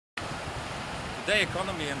Today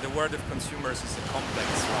economy and the world of consumers is a complex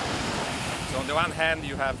one. So on the one hand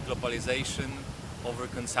you have globalization,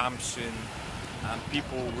 overconsumption, and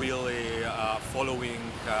people really following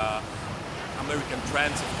American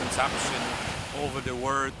trends of consumption over the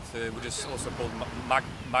world, which is also called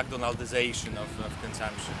McDonaldization of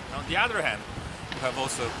consumption. On the other hand, you have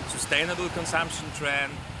also sustainable consumption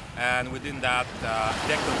trend, and within that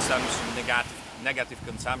deconsumption, negative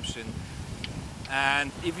consumption.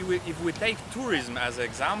 And if we take tourism as an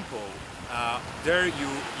example, there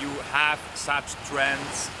you have such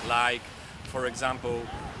trends like, for example,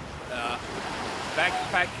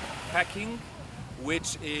 backpacking,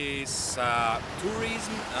 which is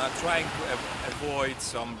tourism trying to avoid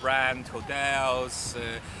some brand hotels,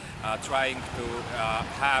 trying to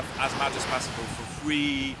have as much as possible for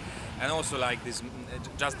free, and also like this,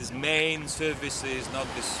 just these main services, not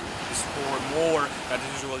this for more that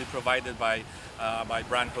is usually provided by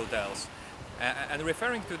brand hotels. And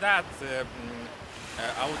referring to that,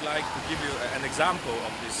 I would like to give you an example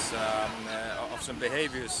of this, of some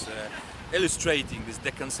behaviors illustrating this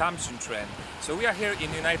deconsumption trend. So we are here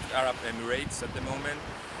in United Arab Emirates at the moment.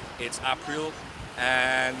 It's April,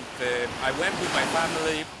 and I went with my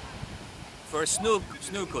family for a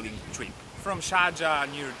snorkeling trip from Sharjah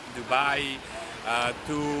near Dubai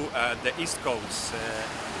to the East Coast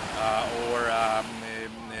or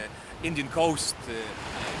Indian coast,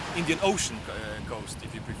 Indian Ocean coast,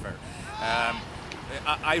 if you prefer.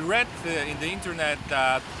 I read in the internet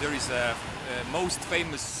that there is a most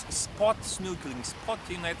famous snorkeling spot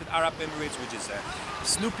in United Arab Emirates, which is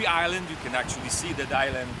Snoopy Island. You can actually see that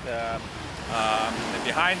island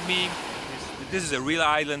behind me. This is a real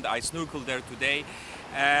island. I snorkeled there today,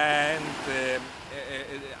 and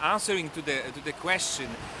answering to the question,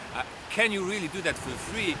 can you really do that for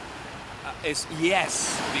free? Is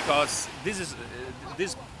yes, because this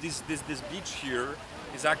beach here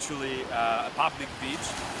is actually a public beach,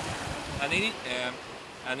 and in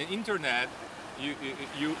the internet you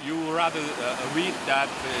rather read that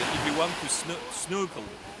if you want to snorkel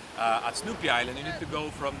at Snoopy Island, you need to go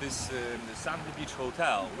from this Sandy Beach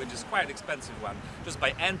Hotel, which is quite expensive one. Just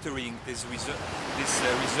by entering this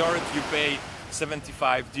resort, you pay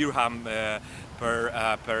 75 dirham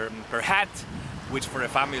per head, which for a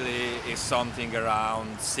family is something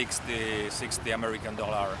around 60 American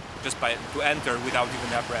dollar, just to enter without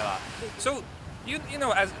even an umbrella. So you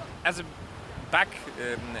know, as a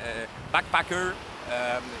backpacker,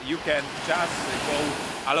 you can just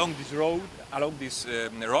go along this road, along these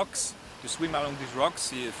rocks, to swim along these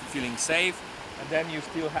rocks, feeling safe, and then you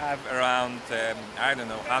still have around I don't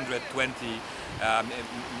know, 120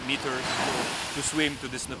 meters to swim to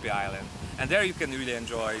the Snoopy Island. And there you can really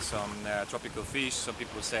enjoy some tropical fish. Some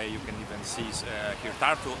people say you can even see here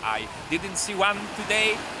turtle. I didn't see one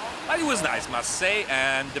today, but it was nice, must say,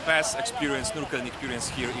 and the best experience, snorkeling experience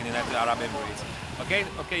here in the United Arab Emirates.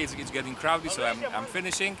 Okay, it's getting crowded, so I'm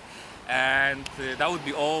finishing, and that would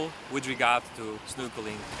be all with regard to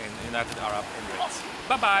snorkeling in United Arab Emirates.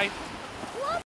 Bye bye.